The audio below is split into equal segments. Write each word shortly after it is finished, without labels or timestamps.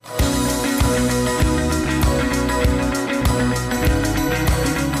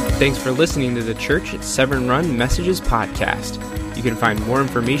Thanks for listening to the Church at Severn Run Messages podcast. You can find more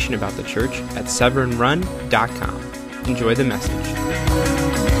information about the church at severnrun.com. Enjoy the message.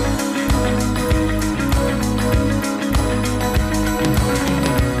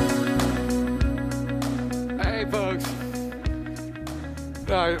 Hey, folks.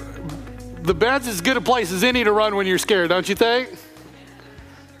 The bed's as good a place as any to run when you're scared, don't you think?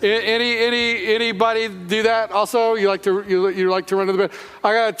 Anybody do that also? You like to run to the bed?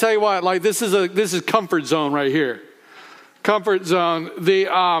 I gotta tell you what, like this is comfort zone right here. Comfort zone.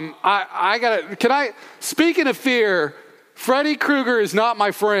 Speaking of fear, Freddy Krueger is not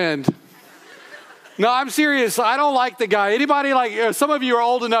my friend. No, I'm serious. I don't like the guy. Anybody some of you are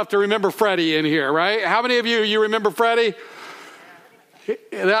old enough to remember Freddy in here, right? How many of you remember Freddy?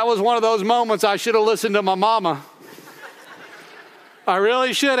 That was one of those moments I should have listened to my mama. I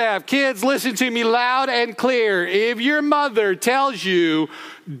really should have. Kids, listen to me loud and clear. If your mother tells you,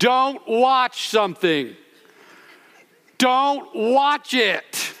 don't watch something, don't watch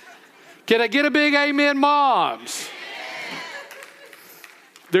it. Can I get a big amen, moms?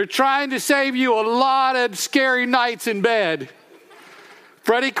 They're trying to save you a lot of scary nights in bed.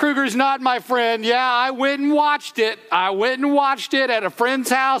 Freddy Krueger's not my friend. Yeah, I went and watched it. At a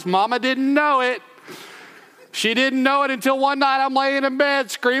friend's house. Mama didn't know it. She didn't know it until one night I'm laying in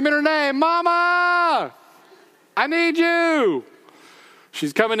bed screaming her name. Mama, I need you.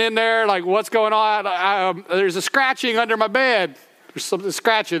 She's coming in there like, what's going on? There's a scratching under my bed. There's something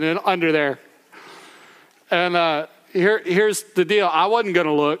scratching under there. And here's the deal. I wasn't going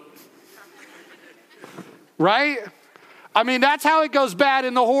to look. Right? I mean, that's how it goes bad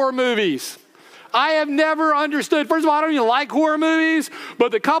in the horror movies. I have never understood. First of all, I don't even like horror movies,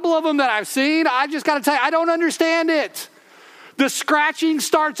 but the couple of them that I've seen, I just got to tell you, I don't understand it. The scratching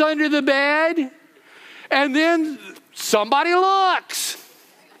starts under the bed, and then somebody looks.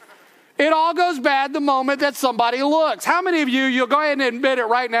 It all goes bad the moment that somebody looks. How many of you'll go ahead and admit it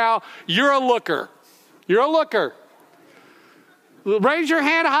right now, you're a looker. You're a looker. Raise your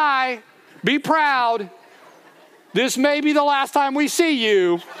hand high. Be proud. This may be the last time we see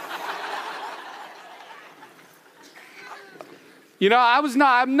you. You know,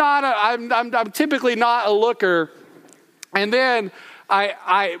 I'm typically not a looker. And then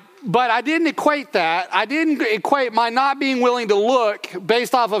but I didn't equate that. I didn't equate my not being willing to look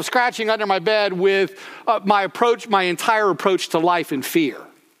based off of scratching under my bed with my entire approach to life and fear.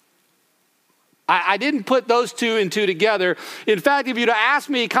 I didn't put those two and two together. In fact, if you'd asked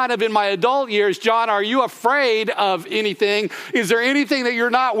me kind of in my adult years, John, are you afraid of anything? Is there anything that you're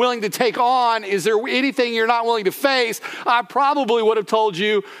not willing to take on? Is there anything you're not willing to face? I probably would have told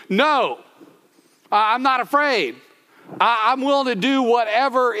you, no, I'm not afraid. I'm willing to do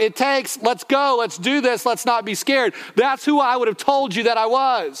whatever it takes. Let's go. Let's do this. Let's not be scared. That's who I would have told you that I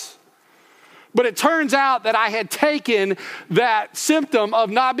was. But it turns out that I had taken that symptom of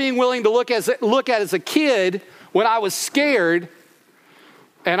not being willing to look at as a kid when I was scared,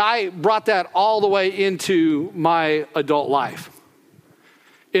 and I brought that all the way into my adult life.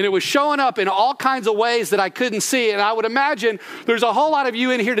 And it was showing up in all kinds of ways that I couldn't see. And I would imagine there's a whole lot of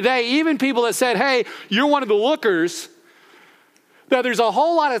you in here today, even people that said, hey, you're one of the lookers, that there's a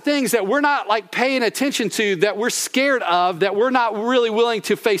whole lot of things that we're not like paying attention to, that we're scared of, that we're not really willing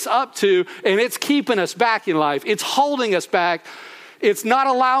to face up to, and it's keeping us back in life. It's holding us back. It's not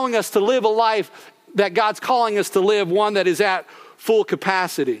allowing us to live a life that God's calling us to live, one that is at full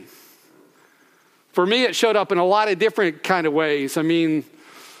capacity. For me, it showed up in a lot of different kind of ways. I mean,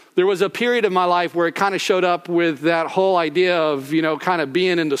 there was a period of my life where it kind of showed up with that whole idea of, kind of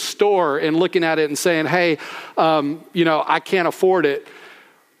being in the store and looking at it and saying, hey, I can't afford it.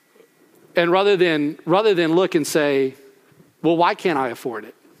 And rather than look and say, well, why can't I afford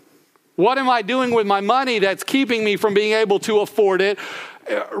it? What am I doing with my money that's keeping me from being able to afford it?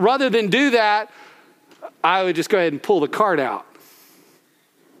 Rather than do that, I would just go ahead and pull the card out.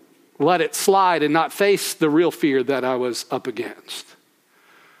 Let it slide and not face the real fear that I was up against.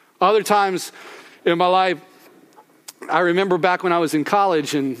 Other times in my life, I remember back when I was in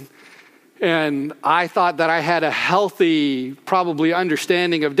college and I thought that I had a healthy, probably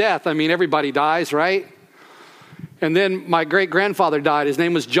understanding of death. I mean, everybody dies, right? And then my great-grandfather died. His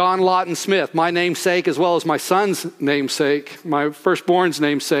name was John Lawton Smith, my namesake as well as my son's namesake, my firstborn's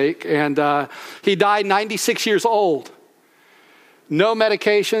namesake. And he died 96 years old. No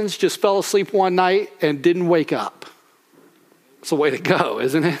medications, just fell asleep one night and didn't wake up. It's the way to go,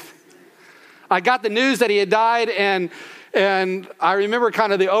 isn't it? I got the news that he had died, and I remember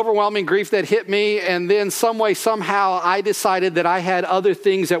kind of the overwhelming grief that hit me, and then somehow I decided that I had other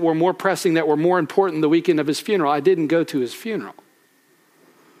things that were more pressing, that were more important the weekend of his funeral. I didn't go to his funeral.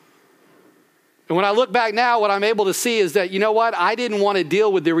 And when I look back now, what I'm able to see is that, you know what? I didn't want to deal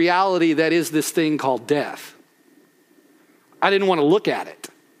with the reality that is this thing called death. I didn't want to look at it.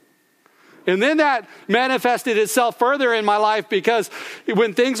 And then that manifested itself further in my life, because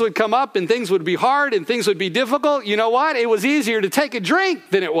when things would come up and things would be hard and things would be difficult, you know what? It was easier to take a drink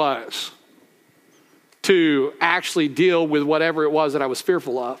than it was to actually deal with whatever it was that I was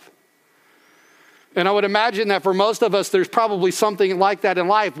fearful of. And I would imagine that for most of us, there's probably something like that in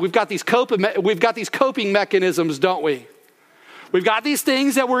life. We've got these coping mechanisms, don't we? We've got these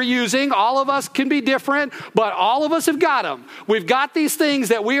things that we're using. All of us can be different, but all of us have got them. We've got these things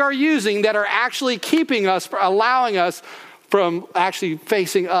that we are using that are actually keeping us, allowing us from actually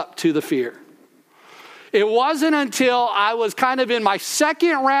facing up to the fear. It wasn't until I was kind of in my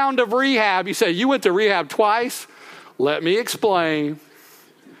second round of rehab. You say, you went to rehab twice? Let me explain.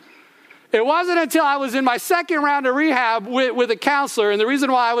 It wasn't until I was in my second round of rehab with a counselor, and the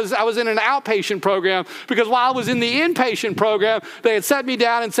reason why I was in an outpatient program, because while I was in the inpatient program, they had set me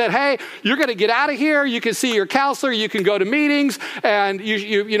down and said, hey, you're going to get out of here. You can see your counselor. You can go to meetings, and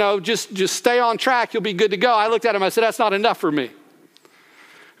you know, just stay on track. You'll be good to go. I looked at him. I said, that's not enough for me.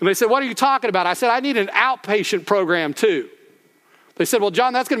 And they said, what are you talking about? I said, I need an outpatient program too. They said, well,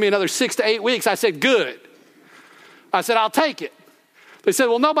 John, that's going to be another 6 to 8 weeks. I said, good. I said, I'll take it. They said,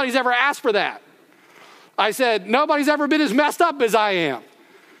 well, nobody's ever asked for that. I said, nobody's ever been as messed up as I am.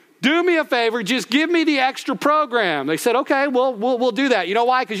 Do me a favor, just give me the extra program. They said, okay, we'll do that. You know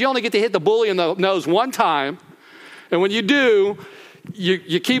why? Because you only get to hit the bully in the nose one time. And when you do,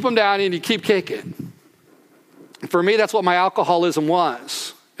 you keep them down and you keep kicking. For me, that's what my alcoholism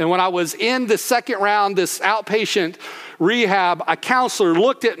was. And when I was in the second round, this outpatient rehab, a counselor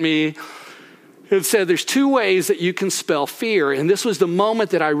looked at me and said, there's 2 ways that you can spell fear. And this was the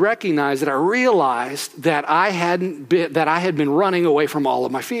moment that I recognized, that I realized that I had been running away from all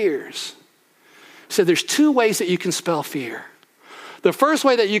of my fears. He said, there's 2 ways that you can spell fear. The first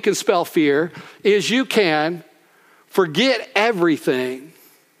way that you can spell fear is you can forget everything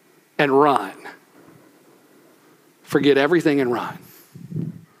and run. Forget everything and run.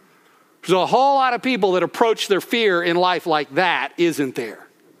 There's a whole lot of people that approach their fear in life like that, isn't there?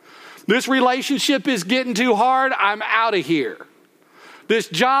 This relationship is getting too hard, I'm out of here. This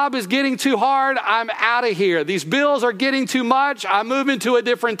job is getting too hard, I'm out of here. These bills are getting too much, I'm moving to a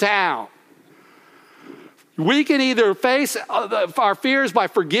different town. We can either face our fears by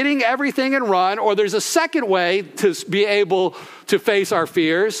forgetting everything and run, or there's a second way to be able to face our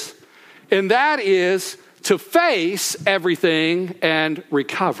fears, and that is to face everything and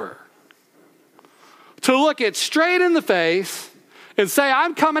recover. To look it straight in the face and say,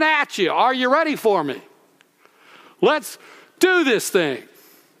 I'm coming at you. Are you ready for me? Let's do this thing.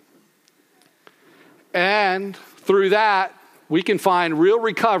 And through that, we can find real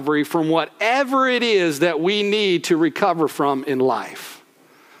recovery from whatever it is that we need to recover from in life.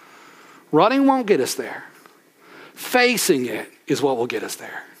 Running won't get us there. Facing it is what will get us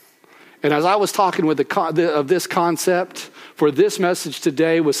there. And as I was talking of this concept for this message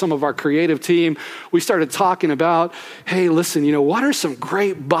today with some of our creative team, we started talking about, hey, listen, what are some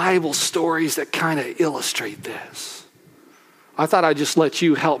great Bible stories that kind of illustrate this? I thought I'd just let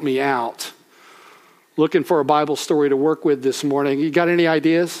you help me out. Looking for a Bible story to work with this morning. You got any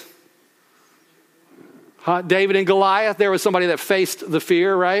ideas? David and Goliath, there was somebody that faced the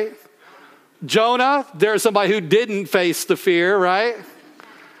fear, right? Jonah, there was somebody who didn't face the fear, right?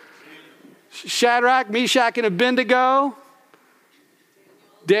 Shadrach, Meshach, and Abednego.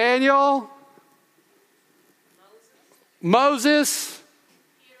 Daniel. Moses.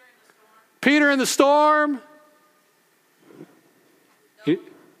 Peter in the storm.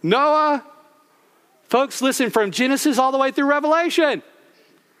 Noah. Folks, listen, from Genesis all the way through Revelation.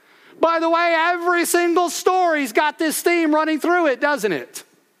 By the way, every single story's got this theme running through it, doesn't it?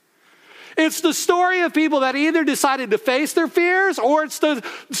 It's the story of people that either decided to face their fears, or it's the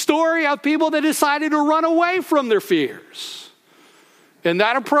story of people that decided to run away from their fears. And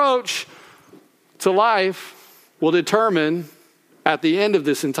that approach to life will determine, at the end of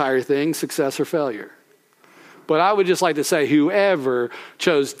this entire thing, success or failure. But I would just like to say, whoever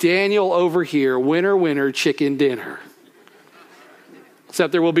chose Daniel over here, winner, winner, chicken dinner.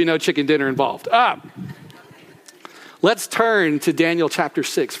 Except there will be no chicken dinner involved. Let's turn to Daniel chapter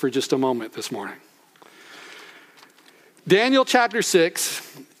 6 for just a moment this morning. Daniel chapter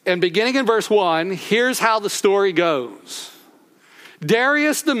 6, and beginning in verse 1, here's how the story goes.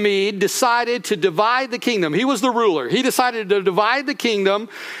 Darius the Mede decided to divide the kingdom. He was the ruler. He decided to divide the kingdom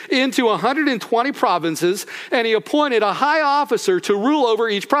into 120 provinces, and he appointed a high officer to rule over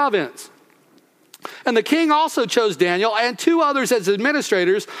each province. And the king also chose Daniel and 2 others as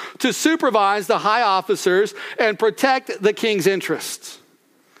administrators to supervise the high officers and protect the king's interests.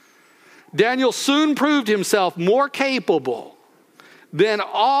 Daniel soon proved himself more capable than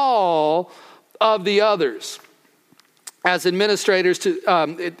all of the others as administrators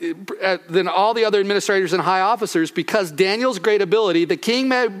than all the other administrators and high officers. Because Daniel's great ability, the king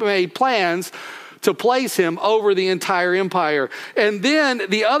made plans to place him over the entire empire. And then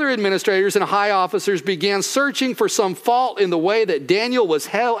the other administrators and high officers began searching for some fault in the way that Daniel was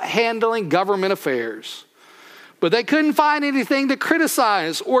handling government affairs. But they couldn't find anything to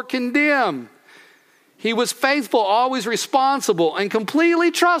criticize or condemn. He was faithful, always responsible, and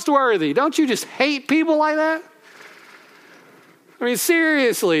completely trustworthy. Don't you just hate people like that? I mean,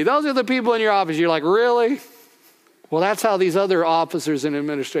 seriously, those are the people in your office. You're like, really? Well, that's how these other officers and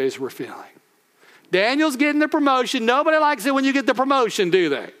administrators were feeling. Daniel's getting the promotion. Nobody likes it when you get the promotion, do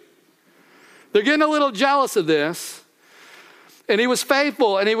they? They're getting a little jealous of this. And he was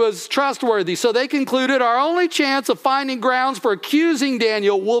faithful and he was trustworthy. So they concluded our only chance of finding grounds for accusing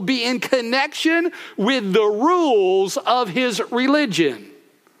Daniel will be in connection with the rules of his religion.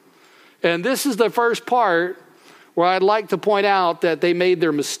 And this is the first part where I'd like to point out that they made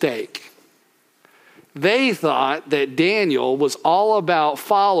their mistake. They thought that Daniel was all about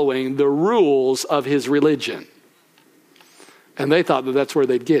following the rules of his religion. And they thought that that's where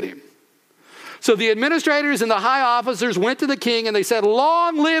they'd get him. So the administrators and the high officers went to the king and they said,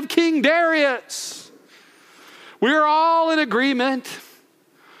 "Long live King Darius. We're all in agreement.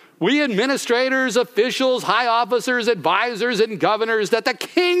 We administrators, officials, high officers, advisors, and governors, that the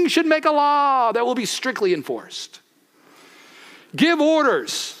king should make a law that will be strictly enforced. Give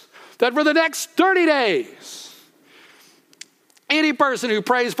orders that for the next 30 days, any person who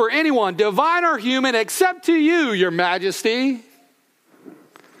prays for anyone, divine or human, except to you, your majesty,"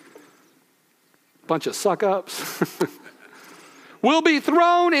 bunch of suck-ups, "will be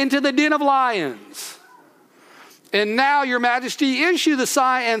thrown into the den of lions. And now, your majesty, issue the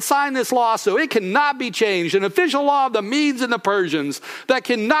sign and sign this law so it cannot be changed, an official law of the Medes and the Persians that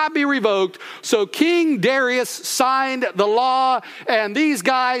cannot be revoked." So King Darius signed the law, and these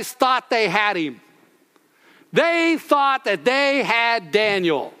guys thought they had him. They thought that they had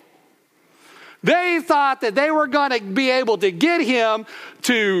Daniel. They thought that they were going to be able to get him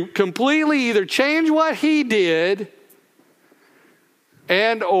to completely either change what he did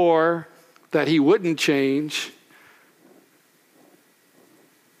and or that he wouldn't change,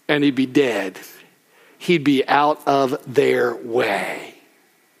 and he'd be dead. He'd be out of their way.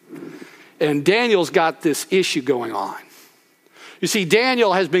 And Daniel's got this issue going on. You see,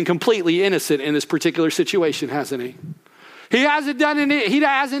 Daniel has been completely innocent in this particular situation, hasn't he? He hasn't done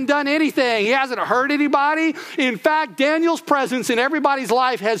anything. He hasn't hurt anybody. In fact, Daniel's presence in everybody's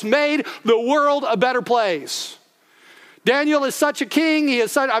life has made the world a better place. Daniel is such a king. He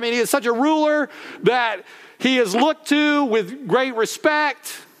is such a ruler that he is looked to with great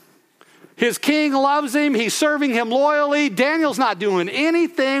respect. His king loves him. He's serving him loyally. Daniel's not doing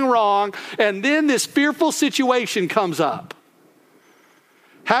anything wrong. And then this fearful situation comes up.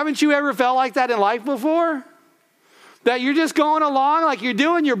 Haven't you ever felt like that in life before? That you're just going along like you're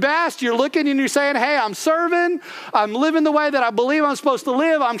doing your best. You're looking and you're saying, "Hey, I'm serving. I'm living the way that I believe I'm supposed to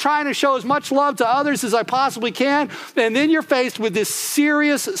live. I'm trying to show as much love to others as I possibly can." And then you're faced with this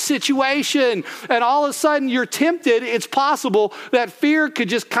serious situation. And all of a sudden you're tempted. It's possible that fear could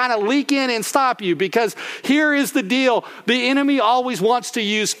just kind of leak in and stop you. Because here is the deal. The enemy always wants to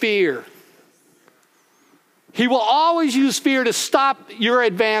use fear. He will always use fear to stop your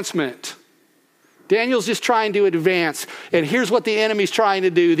advancement. Daniel's just trying to advance. And here's what the enemy's trying to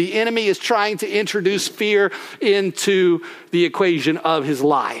do. The enemy is trying to introduce fear into the equation of his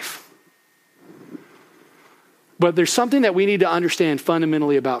life. But there's something that we need to understand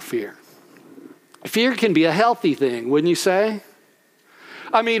fundamentally about fear. Fear can be a healthy thing, wouldn't you say?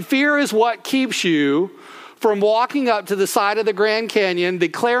 I mean, fear is what keeps you from walking up to the side of the Grand Canyon,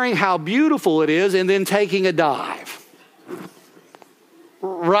 declaring how beautiful it is, and then taking a dive.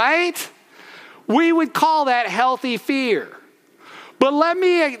 Right? We would call that healthy fear. But let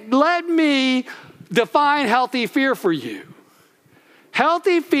me define healthy fear for you.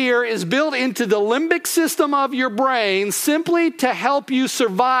 Healthy fear is built into the limbic system of your brain simply to help you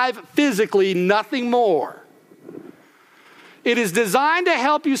survive physically, nothing more. It is designed to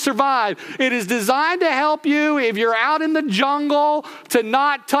help you survive. It is designed to help you, if you're out in the jungle, to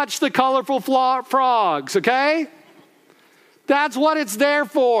not touch the colorful frogs, okay? That's what it's there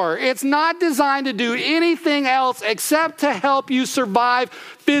for. It's not designed to do anything else except to help you survive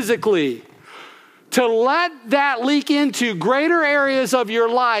physically. To let that leak into greater areas of your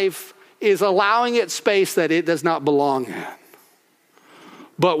life is allowing it space that it does not belong in.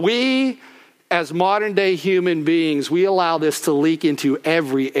 But we, as modern day human beings, we allow this to leak into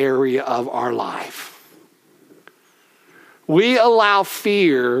every area of our life. We allow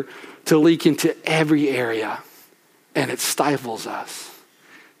fear to leak into every area, and it stifles us.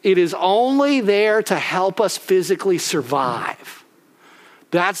 It is only there to help us physically survive.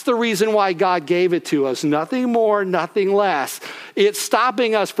 That's the reason why God gave it to us. Nothing more, nothing less. It's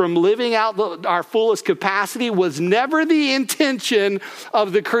stopping us from living out our fullest capacity was never the intention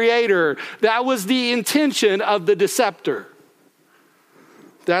of the Creator. That was the intention of the deceptor.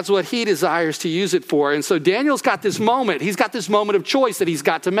 That's what he desires to use it for. And so Daniel's got this moment. He's got this moment of choice that he's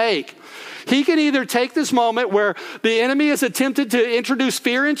got to make. He can either take this moment where the enemy has attempted to introduce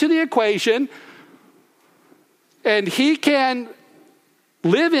fear into the equation, and he can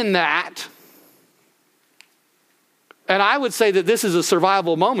live in that. And I would say that this is a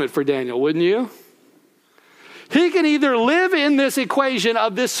survival moment for Daniel, wouldn't you? He can either live in this equation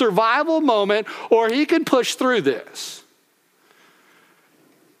of this survival moment, or he can push through this.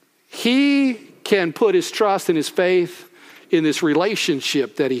 He can put his trust and his faith in this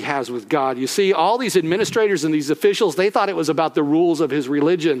relationship that he has with God. You see, all these administrators and these officials, they thought it was about the rules of his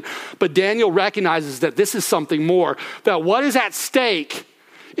religion. But Daniel recognizes that this is something more, that what is at stake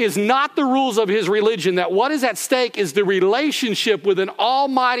is not the rules of his religion, that what is at stake is the relationship with an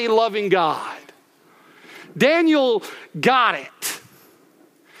almighty loving God. Daniel got it.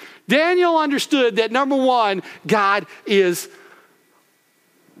 Daniel understood that, number one, God is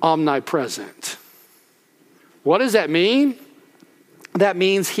omnipresent. What does that mean? That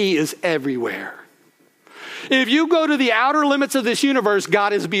means he is everywhere. If you go to the outer limits of this universe,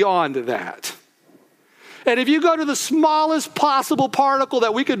 God is beyond that. And if you go to the smallest possible particle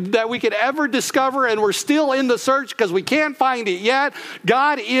that we could ever discover, and we're still in the search because we can't find it yet,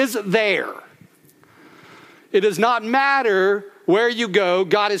 God is there. It does not matter where you go,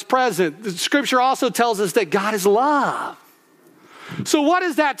 God is present. The scripture also tells us that God is love. So what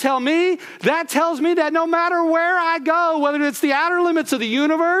does that tell me? That tells me that no matter where I go, whether it's the outer limits of the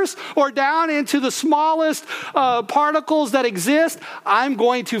universe or down into the smallest particles that exist, I'm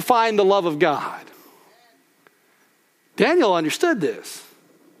going to find the love of God. Daniel understood this.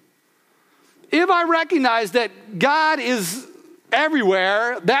 If I recognize that God is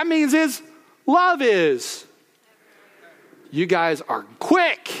everywhere, that means his love is. You guys are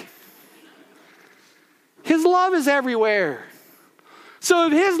quick. His love is everywhere. So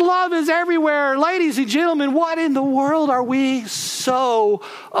if his love is everywhere, ladies and gentlemen, what in the world are we so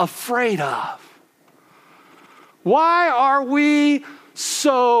afraid of? Why are we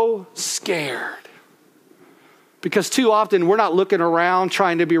so scared? Because too often we're not looking around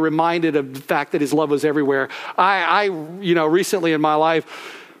trying to be reminded of the fact that his love was everywhere. I recently in my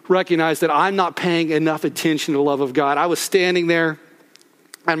life recognized that I'm not paying enough attention to the love of God. I was standing there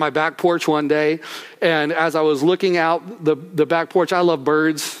on my back porch one day, and as I was looking out the back porch, I love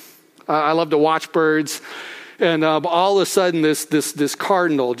birds. I love to watch birds. And all of a sudden, this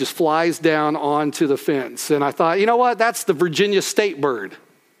cardinal just flies down onto the fence. And I thought, you know what? That's the Virginia state bird.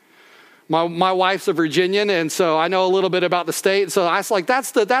 My wife's a Virginian, and so I know a little bit about the state. So I was like,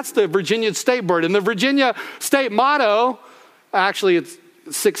 that's the Virginia state bird. And the Virginia state motto, actually it's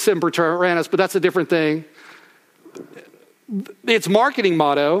Sic Semper Tyrannis, but that's a different thing. Its marketing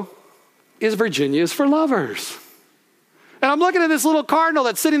motto is Virginia is for lovers. And I'm looking at this little cardinal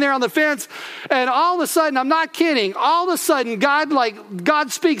that's sitting there on the fence, and all of a sudden, I'm not kidding, all of a sudden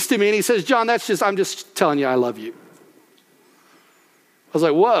God speaks to me and he says, John, I'm just telling you I love you. I was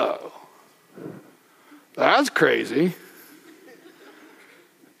like, whoa, that's crazy.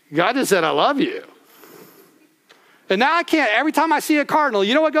 God just said, I love you. And now I can't, every time I see a cardinal,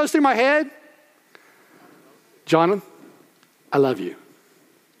 you know what goes through my head? John, I love you.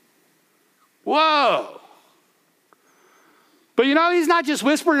 Whoa. But you know, he's not just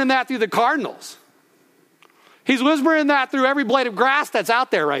whispering that through the cardinals. He's whispering that through every blade of grass that's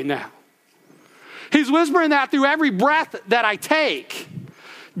out there right now. He's whispering that through every breath that I take.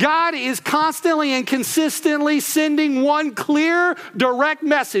 God is constantly and consistently sending one clear, direct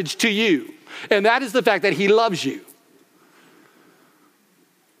message to you. And that is the fact that he loves you.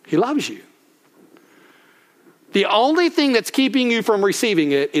 He loves you. The only thing that's keeping you from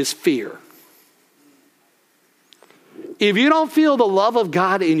receiving it is fear. If you don't feel the love of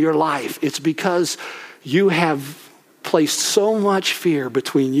God in your life, it's because you have placed so much fear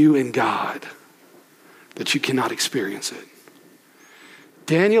between you and God that you cannot experience it.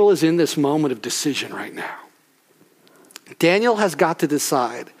 Daniel is in this moment of decision right now. Daniel has got to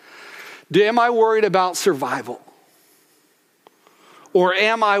decide, am I worried about survival? Or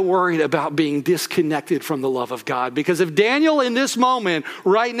am I worried about being disconnected from the love of God? Because if Daniel in this moment,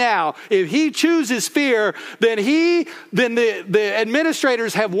 right now, if he chooses fear, then the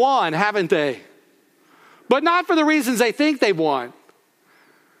administrators have won, haven't they? But not for the reasons they think they've won.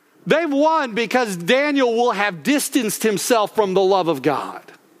 They've won because Daniel will have distanced himself from the love of God.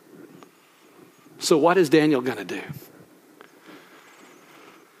 So what is Daniel going to do?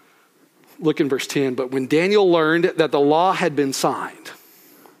 Look in verse 10. But when Daniel learned that the law had been signed,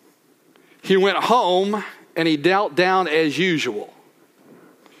 he went home and he knelt down as usual,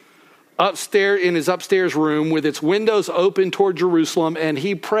 upstairs in his upstairs room with its windows open toward Jerusalem, and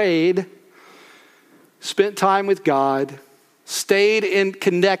he prayed, spent time with God, stayed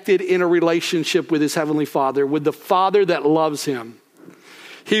connected in a relationship with his heavenly Father, with the Father that loves him.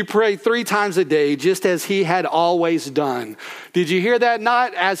 He prayed 3 times a day, just as he had always done. Did you hear that?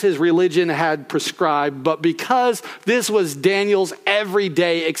 Not as his religion had prescribed, but because this was Daniel's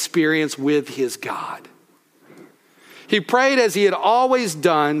everyday experience with his God. He prayed as he had always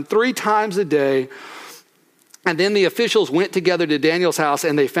done, 3 times a day. And then the officials went together to Daniel's house,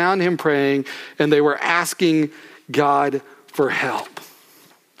 and they found him praying, and they were asking God for help.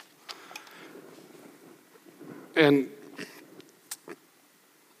 And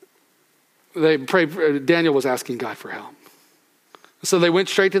they prayed, Daniel was asking God for help. So they went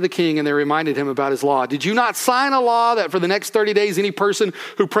straight to the king and they reminded him about his law. Did you not sign a law that for the next 30 days, any person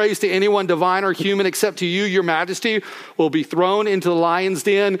who prays to anyone divine or human except to you, your majesty, will be thrown into the lion's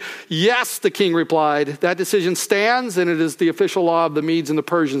den? Yes, the king replied. That decision stands, and it is the official law of the Medes and the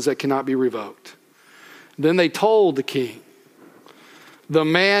Persians that cannot be revoked. Then they told the king, the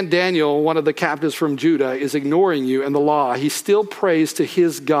man Daniel, one of the captives from Judah, is ignoring you and the law. He still prays to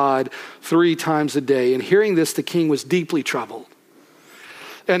his God 3 times a day. And hearing this, the king was deeply troubled.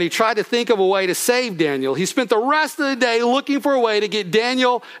 And he tried to think of a way to save Daniel. He spent the rest of the day looking for a way to get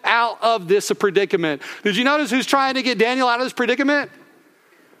Daniel out of this predicament. Did you notice who's trying to get Daniel out of this predicament?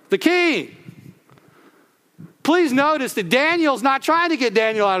 The king. Please notice that Daniel's not trying to get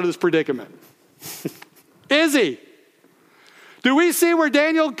Daniel out of this predicament. Is he? Do we see where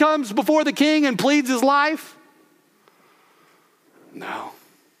Daniel comes before the king and pleads his life? No.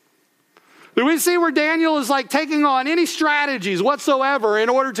 Do we see where Daniel is like taking on any strategies whatsoever in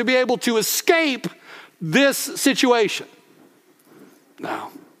order to be able to escape this situation?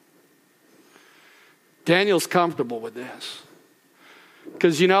 No. Daniel's comfortable with this.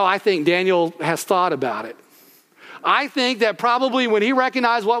 Because, I think Daniel has thought about it. I think that probably when he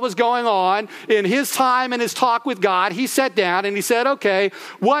recognized what was going on in his time and his talk with God, he sat down and he said, okay,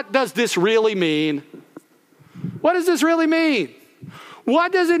 what does this really mean? What does this really mean?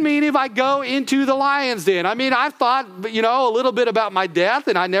 What does it mean if I go into the lion's den? I mean, I've thought, a little bit about my death,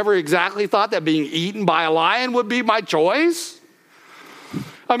 and I never exactly thought that being eaten by a lion would be my choice.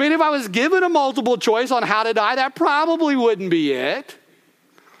 I mean, if I was given a multiple choice on how to die, that probably wouldn't be it.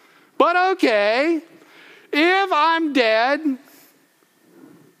 But okay. If I'm dead,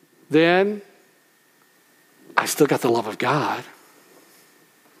 then I still got the love of God.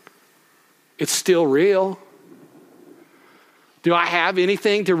 It's still real. Do I have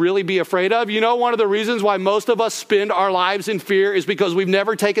anything to really be afraid of? One of the reasons why most of us spend our lives in fear is because we've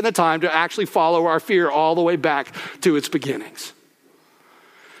never taken the time to actually follow our fear all the way back to its beginnings.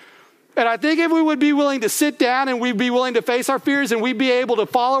 And I think if we would be willing to sit down and we'd be willing to face our fears and we'd be able to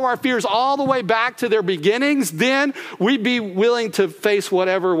follow our fears all the way back to their beginnings, then we'd be willing to face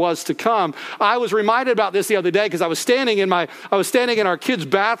whatever was to come. I was reminded about this the other day because I was standing in our kids'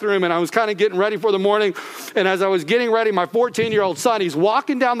 bathroom and I was kind of getting ready for the morning. And as I was getting ready, my 14-year-old son, he's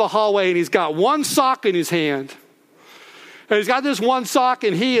walking down the hallway and he's got one sock in his hand. And he's got this one sock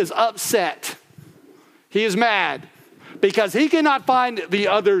and he is upset. He is mad because he cannot find the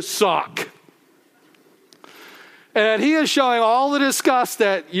other sock. And he is showing all the disgust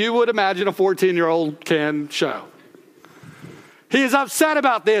that you would imagine a 14-year-old can show. He is upset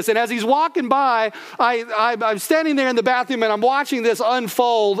about this. And as he's walking by, I'm standing there in the bathroom and I'm watching this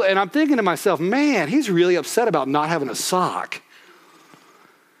unfold. And I'm thinking to myself, man, he's really upset about not having a sock.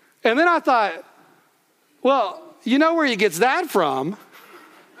 And then I thought, well, you know where he gets that from?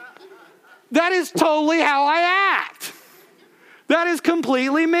 That is totally how I act. That is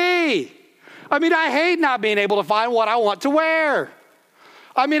completely me. I mean, I hate not being able to find what I want to wear.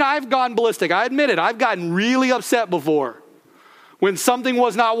 I mean, I've gone ballistic. I admit it. I've gotten really upset before when something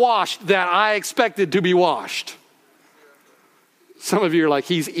was not washed that I expected to be washed. Some of you are like,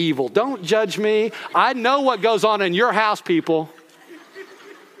 he's evil. Don't judge me. I know what goes on in your house, people.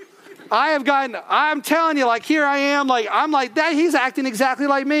 I'm telling you, like, here I am, I'm like that. He's acting exactly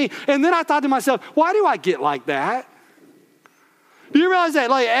like me. And then I thought to myself, why do I get like that? Do you realize that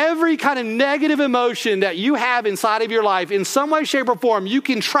like every kind of negative emotion that you have inside of your life, in some way, shape, or form, you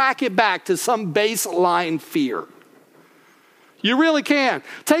can track it back to some baseline fear? You really can.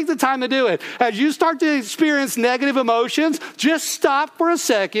 Take the time to do it. As you start to experience negative emotions, just stop for a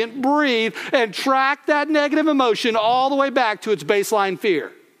second, breathe, and track that negative emotion all the way back to its baseline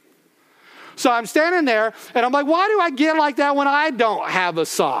fear. So I'm standing there, and I'm like, why do I get like that when I don't have a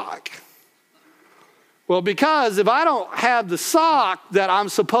sock? Well, because if I don't have the sock that I'm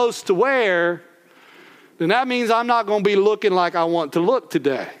supposed to wear, then that means I'm not going to be looking like I want to look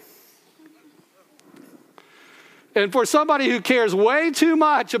today. And for somebody who cares way too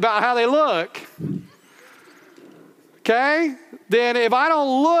much about how they look, okay, then if I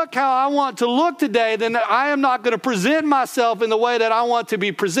don't look how I want to look today, then I am not going to present myself in the way that I want to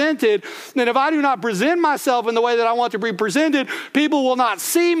be presented. And if I do not present myself in the way that I want to be presented, people will not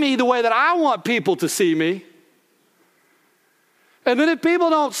see me the way that I want people to see me. And then if people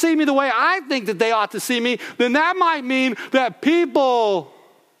don't see me the way I think that they ought to see me, then that might mean that people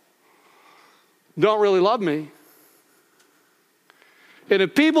don't really love me. And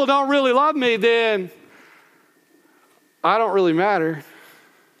if people don't really love me, then I don't really matter.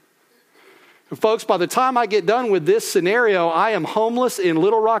 And folks, by the time I get done with this scenario, I am homeless in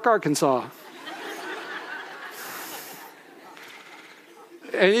Little Rock, Arkansas.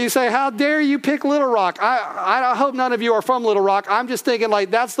 And you say, how dare you pick Little Rock? I hope none of you are from Little Rock. I'm just thinking like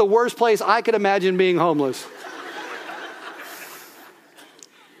that's the worst place I could imagine being homeless.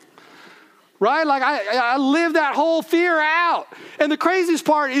 Right? Like I live that whole fear out. And the craziest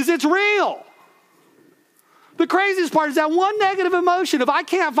part is it's real. The craziest part is that one negative emotion, if I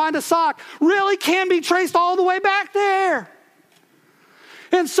can't find a sock, really can be traced all the way back there.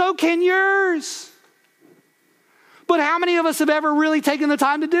 And so can yours. But how many of us have ever really taken the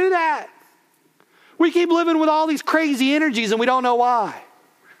time to do that? We keep living with all these crazy energies and we don't know why.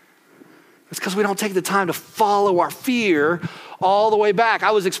 It's because we don't take the time to follow our fear all the way back.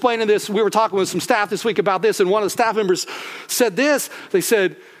 I was explaining this. We were talking with some staff this week about this, and one of the staff members said this. They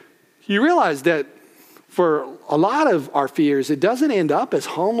said, you realize that for a lot of our fears, it doesn't end up as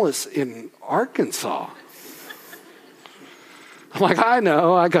homeless in Arkansas. I'm like, I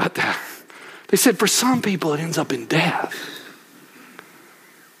know, I got that. They said, for some people, it ends up in death.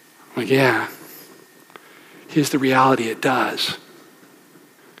 I'm like, yeah, here's the reality, it does.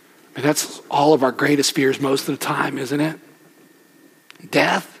 And that's all of our greatest fears most of the time, isn't it?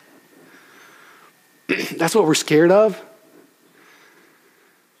 Death. That's what we're scared of.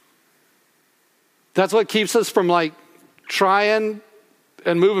 That's what keeps us from like trying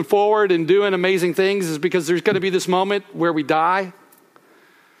and moving forward and doing amazing things, is because there's going to be this moment where we die.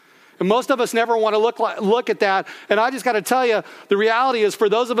 And most of us never want to look at that. And I just got to tell you, the reality is for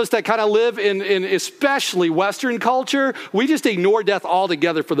those of us that kind of live in especially Western culture, we just ignore death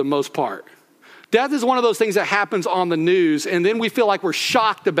altogether for the most part. Death is one of those things that happens on the news, and then we feel like we're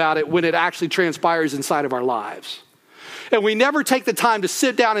shocked about it when it actually transpires inside of our lives. And we never take the time to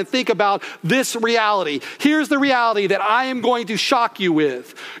sit down and think about this reality. Here's the reality that I am going to shock you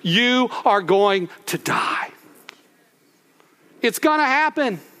with. You are going to die. It's going to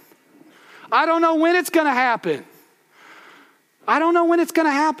happen. I don't know when it's going to happen. I don't know when it's going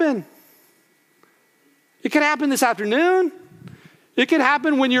to happen. It could happen this afternoon. It could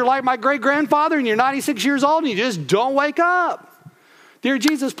happen when you're like my great-grandfather and you're 96 years old and you just don't wake up. Dear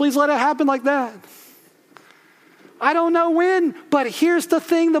Jesus, please let it happen like that. I don't know when, but here's the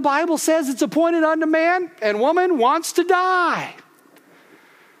thing. The Bible says it's appointed unto man and woman wants to die.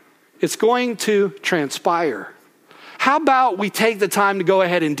 It's going to transpire. How about we take the time to go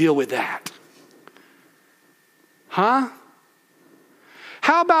ahead and deal with that? Huh?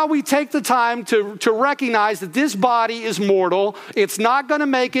 How about we take the time to recognize that this body is mortal. It's not going to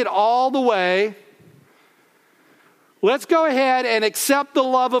make it all the way. Let's go ahead and accept the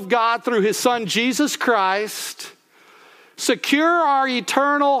love of God through his son, Jesus Christ. Secure our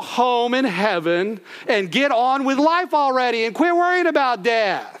eternal home in heaven and get on with life already and quit worrying about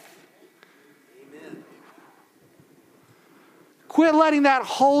death. Amen. Quit letting that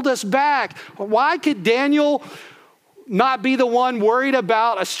hold us back. Why could Daniel not be the one worried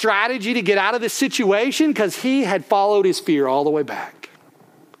about a strategy to get out of this situation? Because he had followed his fear all the way back.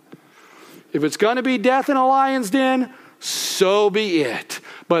 If it's going to be death in a lion's den, so be it.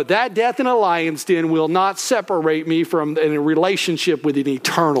 But that death in a lion's den will not separate me from a relationship with an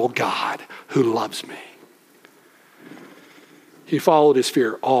eternal God who loves me. He followed his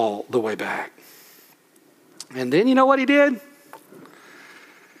fear all the way back. And then you know what he did?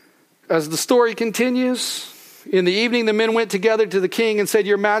 As the story continues, In the evening, the men went together to the king and said,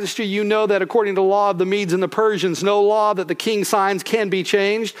 Your Majesty, you know that according to the law of the Medes and the Persians, no law that the king signs can be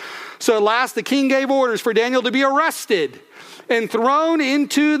changed. So at last the king gave orders for Daniel to be arrested and thrown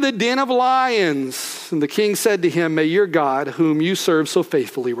into the den of lions. And the king said to him, May your God, whom you serve so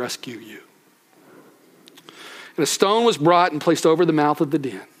faithfully, rescue you. And a stone was brought and placed over the mouth of the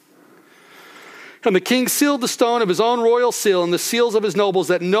den. And the king sealed the stone of his own royal seal and the seals of his nobles,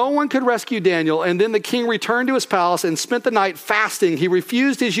 that no one could rescue Daniel. And then the king returned to his palace and spent the night fasting. He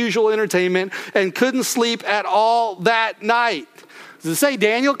refused his usual entertainment and couldn't sleep at all that night. Does it say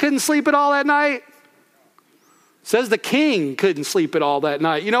Daniel couldn't sleep at all that night? It says the king couldn't sleep at all that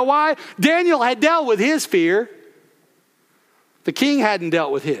night. You know why? Daniel had dealt with his fear. The king hadn't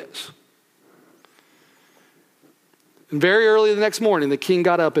dealt with his. And very early the next morning, the king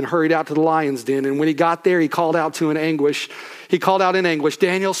got up and hurried out to the lion's den. And when he got there, he called out in anguish,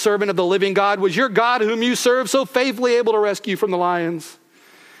 Daniel, servant of the living God, was your God whom you serve so faithfully able to rescue you from the lions?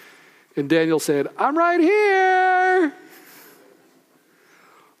 And Daniel said, I'm right here.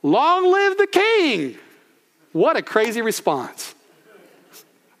 Long live the king. What a crazy response.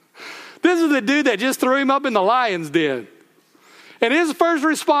 This is the dude that just threw him up in the lion's den. And his first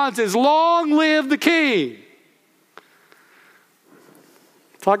response is, long live the king.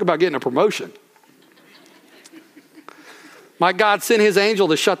 Talk about getting a promotion. My God sent his angel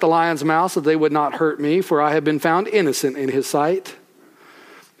to shut the lion's mouth so they would not hurt me, for I have been found innocent in his sight,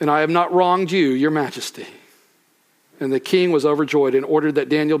 and I have not wronged you, your majesty. And the king was overjoyed and ordered that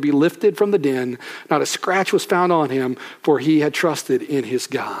Daniel be lifted from the den. Not a scratch was found on him, for he had trusted in his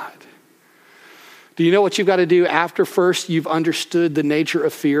God. Do you know what you've got to do after first you've understood the nature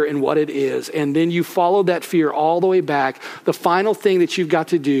of fear and what it is, and then you follow that fear all the way back? The final thing that you've got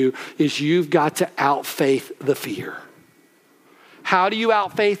to do is you've got to outfaith the fear. How do you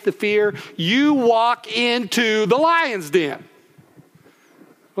outfaith the fear? You walk into the lion's den.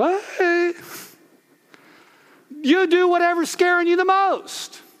 What? You do whatever's scaring you the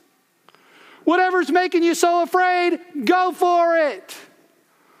most. Whatever's making you so afraid, go for it.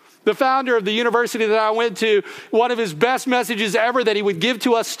 The founder of the university that I went to, one of his best messages ever that he would give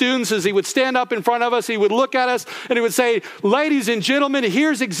to us students is he would stand up in front of us, he would look at us, and he would say, ladies and gentlemen,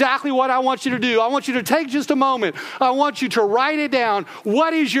 here's exactly what I want you to do. I want you to take just a moment. I want you to write it down.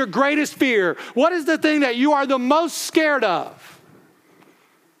 What is your greatest fear? What is the thing that you are the most scared of?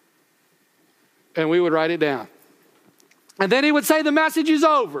 And we would write it down. And then he would say the message is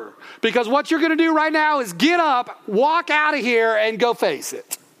over, because what you're going to do right now is get up, walk out of here, and go face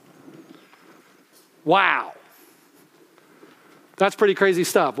it. Wow. That's pretty crazy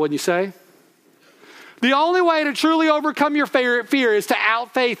stuff, wouldn't you say? The only way to truly overcome your fear is to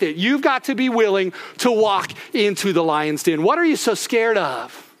outfaith it. You've got to be willing to walk into the lion's den. What are you so scared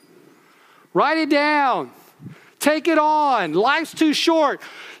of? Write it down. Take it on. Life's too short.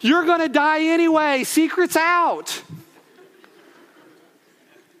 You're going to die anyway. Secret's out.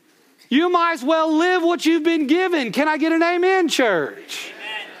 You might as well live what you've been given. Can I get an amen, church?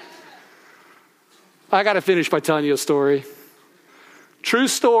 I got to finish by telling you a story. True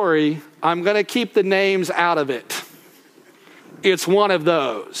story. I'm going to keep the names out of it. It's one of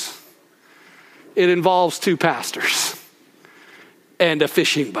those. It involves two pastors and a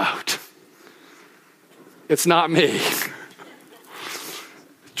fishing boat. It's not me.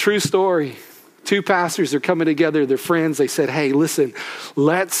 True story. Two pastors are coming together. They're friends. They said, hey, listen,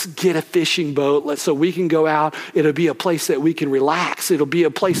 let's get a fishing boat so we can go out. It'll be a place that we can relax. It'll be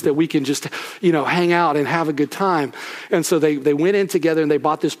a place that we can just, hang out and have a good time. And so they went in together and they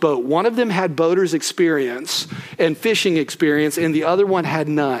bought this boat. One of them had boater's experience and fishing experience, and the other one had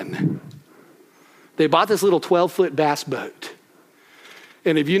none. They bought this little 12-foot bass boat.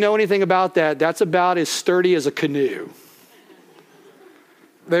 And if you know anything about that, that's about as sturdy as a canoe.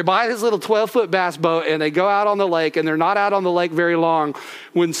 They buy this little 12-foot bass boat and they go out on the lake, and they're not out on the lake very long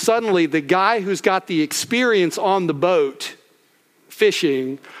when suddenly the guy who's got the experience on the boat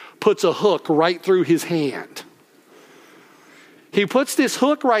fishing puts a hook right through his hand. He puts this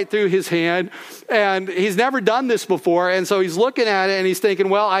hook right through his hand, and he's never done this before, and so he's looking at it and he's thinking,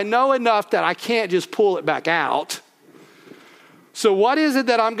 well, I know enough that I can't just pull it back out. So what is it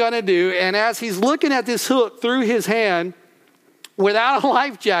that I'm going to do? And as he's looking at this hook through his hand, without a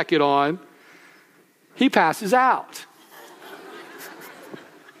life jacket on, he passes out.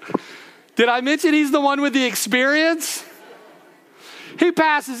 Did I mention he's the one with the experience? He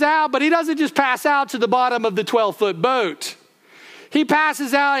passes out, but he doesn't just pass out to the bottom of the 12-foot boat. He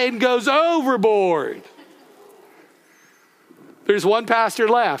passes out and goes overboard. There's one pastor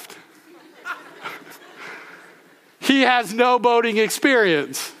left. He has no boating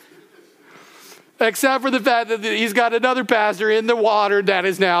experience. except for the fact that he's got another pastor in the water that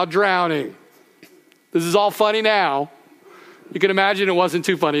is now drowning. This is all funny now. You can imagine it wasn't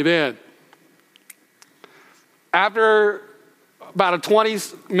too funny then. After about a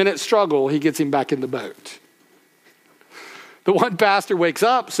 20-minute struggle, he gets him back in the boat. The one pastor wakes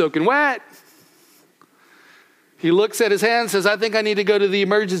up soaking wet. He looks at his hand and says, I think I need to go to the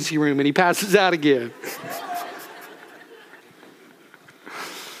emergency room, and he passes out again.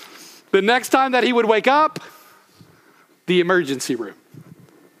 The next time that he would wake up, the emergency room.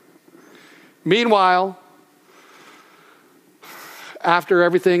 Meanwhile, after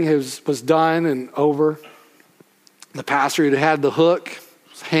everything was done and over, the pastor who had the hook,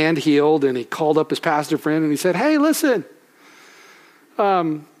 his hand healed, and he called up his pastor friend and he said, hey, listen,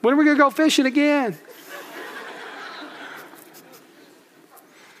 when are we going to go fishing again?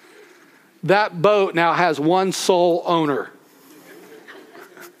 That boat now has one sole owner.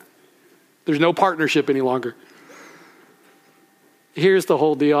 There's no partnership any longer. Here's the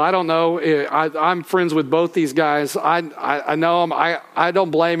whole deal. I don't know. I'm friends with both these guys. I know them. I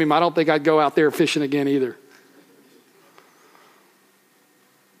don't blame him. I don't think I'd go out there fishing again either.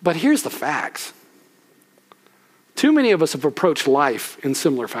 But here's the facts. Too many of us have approached life in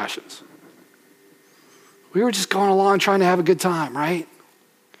similar fashions. We were just going along trying to have a good time, right?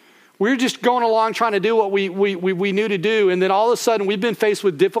 We were just going along trying to do what we knew to do. And then all of a sudden we've been faced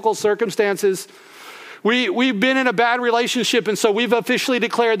with difficult circumstances. We've been in a bad relationship, and so we've officially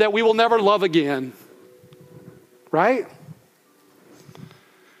declared that we will never love again. Right?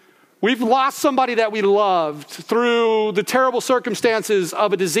 We've lost somebody that we loved through the terrible circumstances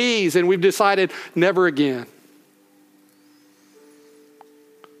of a disease, and we've decided never again.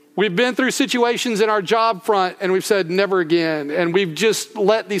 We've been through situations in our job front, and we've said never again. And we've just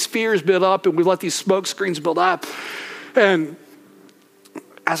let these fears build up, and we've let these smoke screens build up. And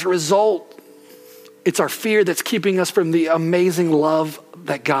as a result, it's our fear that's keeping us from the amazing love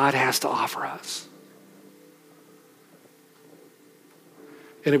that God has to offer us.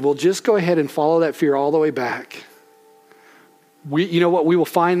 And if we'll just go ahead and follow that fear all the way back, you know what we will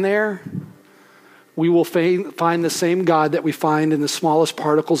find there? We will find the same God that we find in the smallest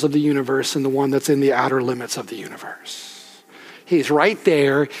particles of the universe and the one that's in the outer limits of the universe. He's right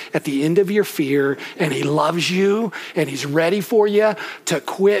there at the end of your fear, and he loves you, and he's ready for you to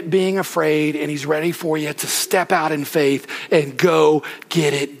quit being afraid, and he's ready for you to step out in faith and go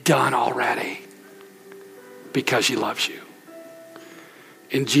get it done already because he loves you.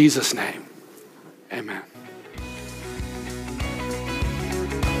 In Jesus' name, amen.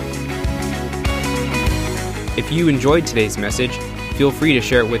 If you enjoyed today's message, feel free to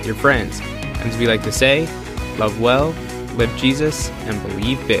share it with your friends. And as we like to say, love well, live Jesus, and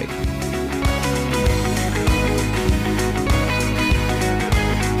believe big.